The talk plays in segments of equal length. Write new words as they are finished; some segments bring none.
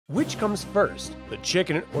Which comes first, the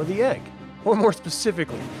chicken or the egg? Or more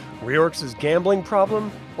specifically, Reorx's gambling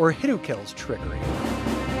problem or Hidukel's trickery?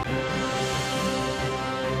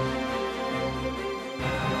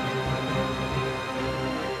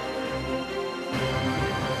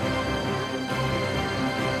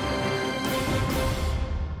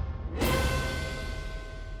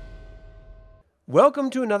 Welcome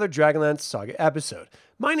to another DragonLance Saga episode.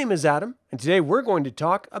 My name is Adam, and today we're going to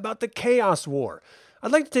talk about the Chaos War.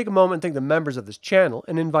 I'd like to take a moment and thank the members of this channel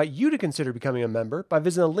and invite you to consider becoming a member by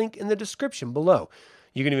visiting the link in the description below.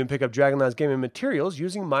 You can even pick up DragonLance gaming materials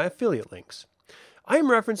using my affiliate links. I am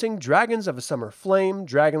referencing Dragons of a Summer Flame,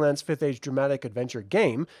 DragonLance 5th Age Dramatic Adventure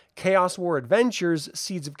Game, Chaos War Adventures,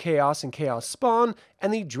 Seeds of Chaos and Chaos Spawn,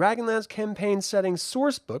 and the Dragonlance Campaign Settings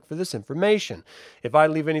sourcebook for this information. If I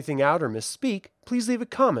leave anything out or misspeak, please leave a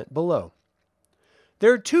comment below.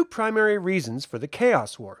 There are two primary reasons for the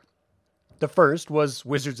Chaos War. The first was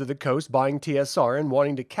Wizards of the Coast buying TSR and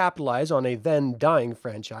wanting to capitalize on a then-dying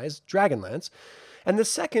franchise, Dragonlance, and the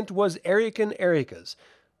second was Erican Erika's.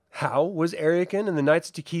 How was Erican and the Knights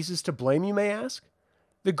of Takhisis to blame, you may ask?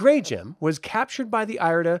 The Grey Gem was captured by the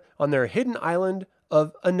Irida on their hidden island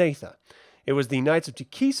of Anatha. It was the Knights of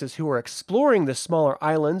Takhisis who were exploring the smaller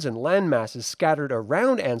islands and landmasses scattered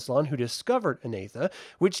around Anslon who discovered Anatha,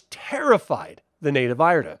 which terrified the native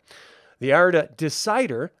Irida. The Irida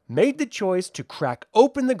Decider made the choice to crack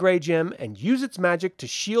open the Grey Gem and use its magic to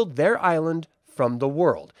shield their island from the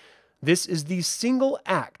world. This is the single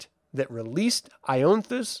act that released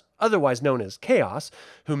Ionthus, otherwise known as Chaos,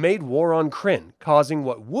 who made war on Krynn, causing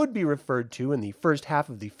what would be referred to in the first half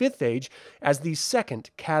of the 5th Age as the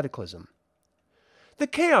Second Cataclysm. The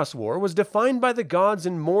Chaos War was defined by the gods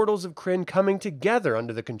and mortals of Krynn coming together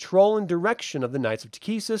under the control and direction of the Knights of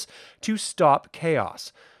Takhisis to stop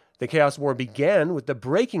chaos. The Chaos War began with the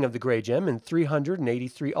breaking of the Grey Gem in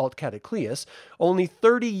 383 Alt Cataclysm, only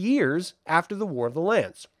 30 years after the War of the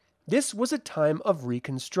Lance. This was a time of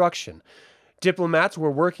reconstruction. Diplomats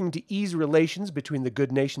were working to ease relations between the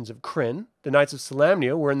good nations of Krynn. The Knights of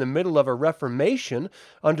Solamnia were in the middle of a reformation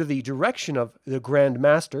under the direction of the Grand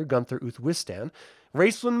Master Gunther Uthwistan.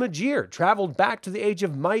 Raistlin Magir traveled back to the Age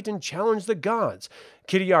of Might and challenged the gods.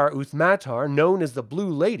 Kidiar Uthmatar, known as the Blue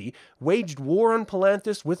Lady, waged war on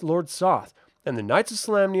Palanthas with Lord Soth, and the Knights of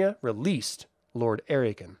Solamnia released Lord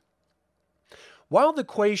Erican. While the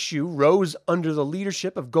Quayshu rose under the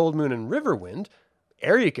leadership of Goldmoon and Riverwind,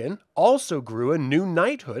 Erican also grew a new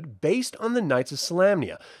knighthood based on the Knights of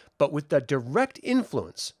Solamnia, but with the direct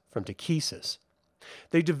influence from Takhisis.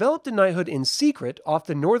 They developed a knighthood in secret off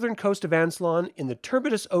the northern coast of Anslon in the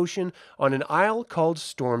Turbidous Ocean on an isle called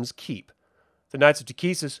Storm's Keep. The Knights of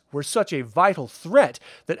Takhisis were such a vital threat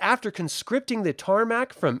that after conscripting the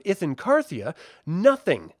Tarmac from Ithankarthia,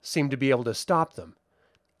 nothing seemed to be able to stop them.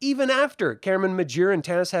 Even after Caerman Magir and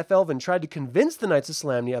Tanis Half-Elven tried to convince the Knights of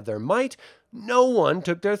Solamnia of their might, no one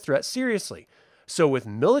took their threat seriously. So with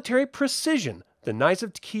military precision, the Knights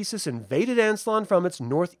of Takhisis invaded Anslon from its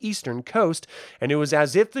northeastern coast, and it was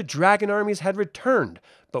as if the dragon armies had returned,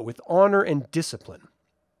 but with honor and discipline.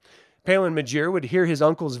 Palin Magir would hear his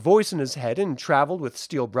uncle's voice in his head and traveled with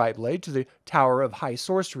Steel Brightblade to the Tower of High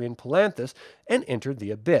Sorcery in Palanthas and entered the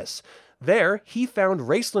Abyss. There, he found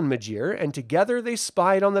Raistlin Magir, and together they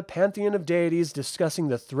spied on the pantheon of deities discussing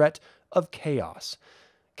the threat of chaos.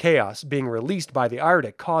 Chaos, being released by the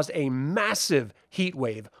Irida, caused a massive heat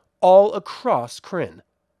wave all across Krynn.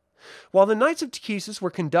 While the Knights of Takhisis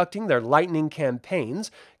were conducting their lightning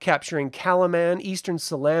campaigns, capturing Kalaman, Eastern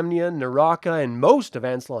Solamnia, Naraka, and most of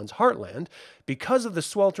Anslon's heartland, because of the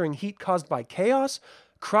sweltering heat caused by chaos,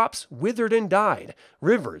 crops withered and died,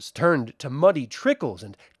 rivers turned to muddy trickles,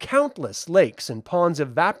 and countless lakes and ponds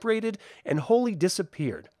evaporated and wholly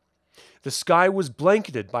disappeared. The sky was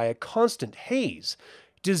blanketed by a constant haze.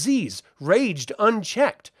 Disease raged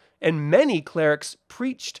unchecked, and many clerics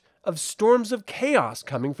preached of storms of chaos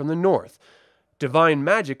coming from the north. Divine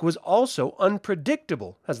magic was also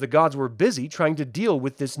unpredictable, as the gods were busy trying to deal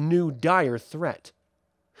with this new dire threat.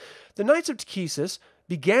 The Knights of Takhisis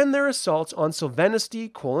began their assaults on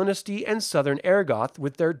Sylvanisty, Quolinisty, and southern Ergoth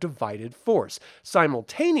with their divided force,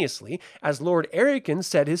 simultaneously as Lord Erican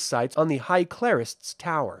set his sights on the High Clerist's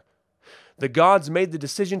tower. The gods made the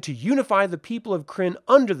decision to unify the people of Krynn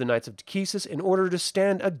under the Knights of Takhisis in order to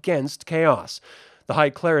stand against chaos. The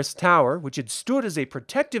High Clerist's tower, which had stood as a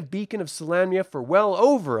protective beacon of Solamnia for well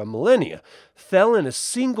over a millennia, fell in a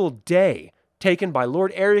single day, taken by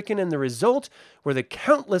Lord Erican, and the result were the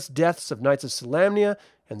countless deaths of Knights of Solamnia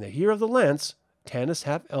and the Hero of the Lance, Tanis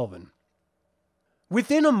Half-Elven.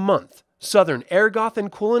 Within a month, Southern Ergoth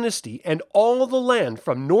and Quilinisti, and all the land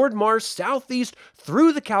from Nordmar southeast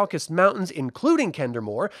through the Calcus Mountains, including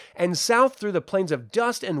Kendermore, and south through the Plains of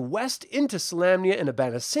Dust and west into Salamnia and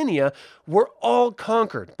Abanasinia were all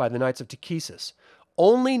conquered by the Knights of Takhisis.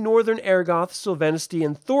 Only northern Ergoth, Sylvanesti,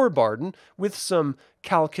 and Thorbarden, with some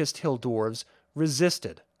Calcist hill dwarves,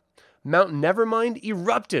 resisted. Mount Nevermind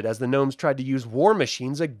erupted as the gnomes tried to use war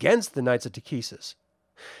machines against the Knights of Takhisis.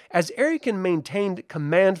 As Erican maintained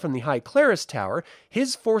command from the High Clerist Tower,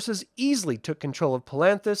 his forces easily took control of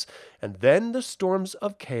Palanthas, and then the storms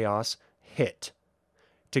of chaos hit.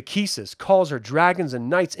 Takhisis calls her dragons and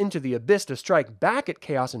knights into the abyss to strike back at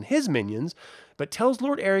Chaos and his minions, but tells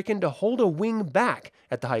Lord Erican to hold a wing back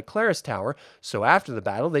at the High Clerist Tower, so after the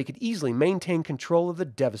battle they could easily maintain control of the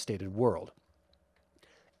devastated world.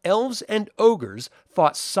 Elves and ogres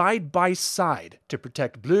fought side by side to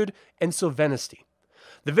protect Blud and Sylvanesti.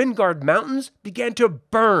 The Vingard Mountains began to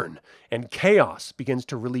burn, and Chaos begins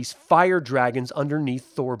to release fire dragons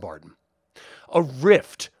underneath Thorbarden. A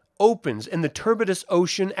rift opens in the turbidous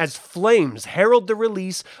ocean as flames herald the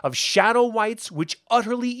release of shadow wights which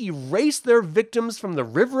utterly erase their victims from the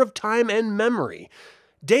river of time and memory,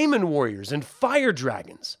 daemon warriors and fire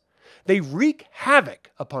dragons. They wreak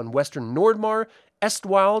havoc upon western Nordmar,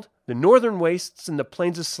 Estwild, the northern wastes, and the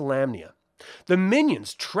plains of Salamnia. The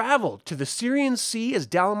minions travel to the Syrian Sea as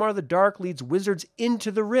Dalamar the Dark leads wizards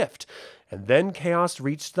into the rift, and then Chaos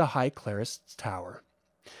reached the High Clerist's Tower.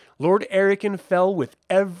 Lord Erican fell with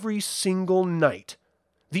every single knight.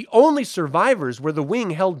 The only survivors were the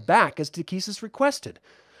wing held back as Takhisis requested.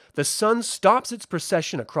 The sun stops its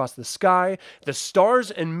procession across the sky, the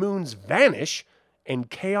stars and moons vanish, and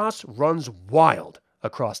Chaos runs wild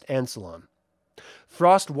across Ansalon.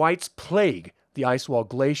 Frost Wights plague the Icewall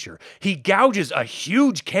Glacier. He gouges a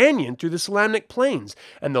huge canyon through the Salamnic Plains,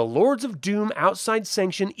 and the Lords of Doom outside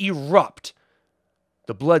Sanction erupt.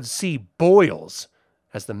 The Blood Sea boils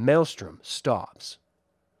as the maelstrom stops.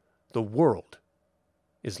 The world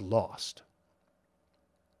is lost.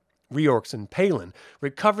 Reorx and Palin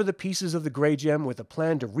recover the pieces of the Grey Gem with a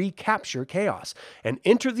plan to recapture Chaos and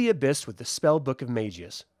enter the abyss with the spell book of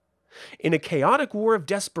Magius. In a chaotic war of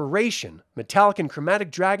desperation, metallic and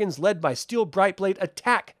chromatic dragons led by Steel Brightblade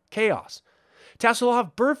attack Chaos.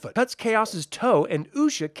 Tasselhoff Burfoot cuts Chaos's toe, and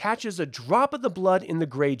Usha catches a drop of the blood in the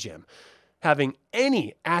Grey Gem. Having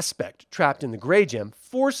any aspect trapped in the Grey Gem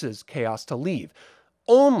forces Chaos to leave,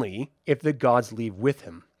 only if the gods leave with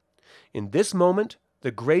him. In this moment,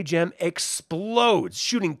 the Grey Gem explodes,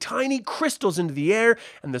 shooting tiny crystals into the air,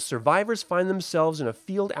 and the survivors find themselves in a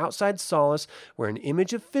field outside Solace where an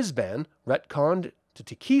image of Fizban, retconned to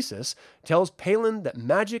Takhisis, tells Palin that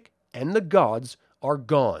magic and the gods are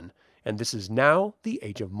gone, and this is now the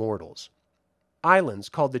Age of Mortals. Islands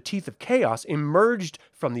called the Teeth of Chaos emerged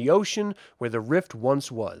from the ocean where the rift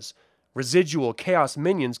once was. Residual Chaos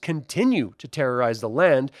minions continue to terrorize the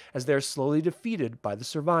land as they are slowly defeated by the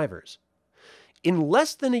survivors. In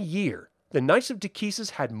less than a year, the Knights of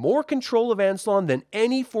Takhisis had more control of Ansalon than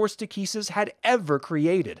any force Takhisis had ever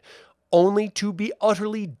created, only to be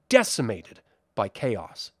utterly decimated by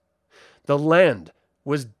Chaos. The land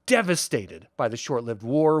was devastated by the short-lived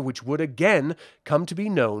war, which would again come to be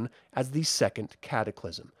known as the Second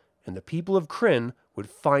Cataclysm, and the people of Krynn would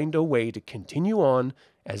find a way to continue on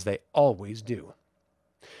as they always do.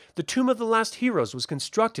 The Tomb of the Last Heroes was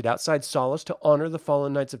constructed outside Solace to honor the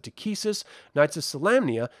fallen Knights of Takhisis, Knights of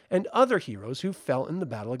Salamnia, and other heroes who fell in the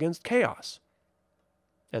battle against Chaos.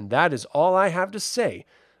 And that is all I have to say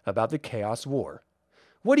about the Chaos War.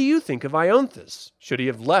 What do you think of Ionthus? Should he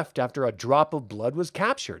have left after a drop of blood was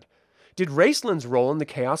captured? Did Raceland's role in the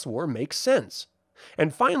Chaos War make sense?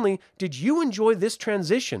 And finally, did you enjoy this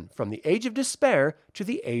transition from the Age of Despair to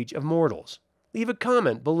the Age of Mortals? Leave a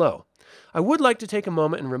comment below. I would like to take a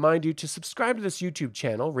moment and remind you to subscribe to this YouTube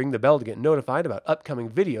channel, ring the bell to get notified about upcoming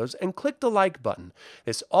videos, and click the like button.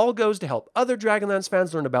 This all goes to help other Dragonlance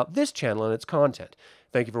fans learn about this channel and its content.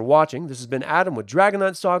 Thank you for watching. This has been Adam with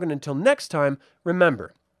DragonLance Saga, and until next time,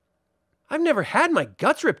 remember, I've never had my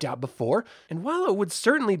guts ripped out before, and while it would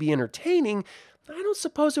certainly be entertaining, I don't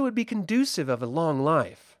suppose it would be conducive of a long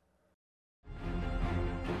life.